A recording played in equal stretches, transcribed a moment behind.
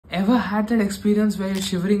Ever had that experience where you're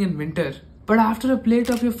shivering in winter, but after a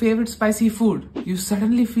plate of your favorite spicy food, you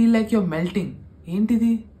suddenly feel like you're melting?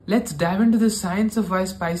 Entidi? Let's dive into the science of why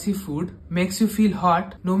spicy food makes you feel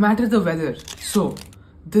hot no matter the weather. So,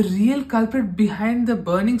 the real culprit behind the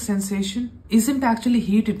burning sensation isn't actually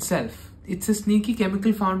heat itself. It's a sneaky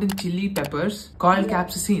chemical found in chili peppers called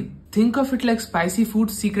capsaicin. Think of it like spicy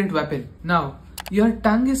food's secret weapon. Now, your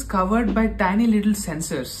tongue is covered by tiny little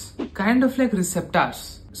sensors, kind of like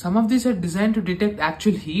receptors. Some of these are designed to detect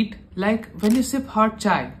actual heat, like when you sip hot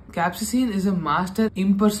chai. Capsaicin is a master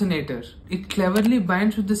impersonator. It cleverly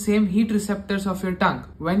binds with the same heat receptors of your tongue.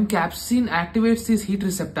 When capsaicin activates these heat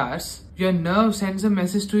receptors, your nerve sends a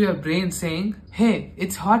message to your brain saying, "Hey,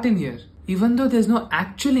 it's hot in here." Even though there's no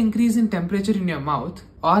actual increase in temperature in your mouth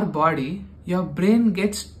or body, your brain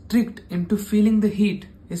gets tricked into feeling the heat.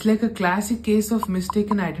 It's like a classic case of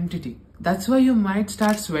mistaken identity. That's why you might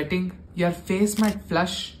start sweating, your face might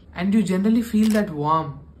flush, and you generally feel that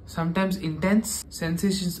warm, sometimes intense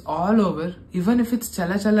sensations all over, even if it's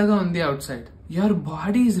chala chalaga on the outside. Your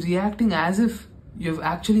body is reacting as if you've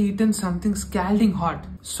actually eaten something scalding hot.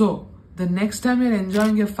 So, the next time you're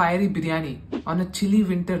enjoying your fiery biryani on a chilly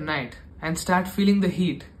winter night and start feeling the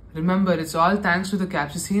heat, remember it's all thanks to the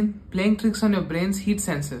capsaicin playing tricks on your brain's heat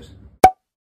sensor.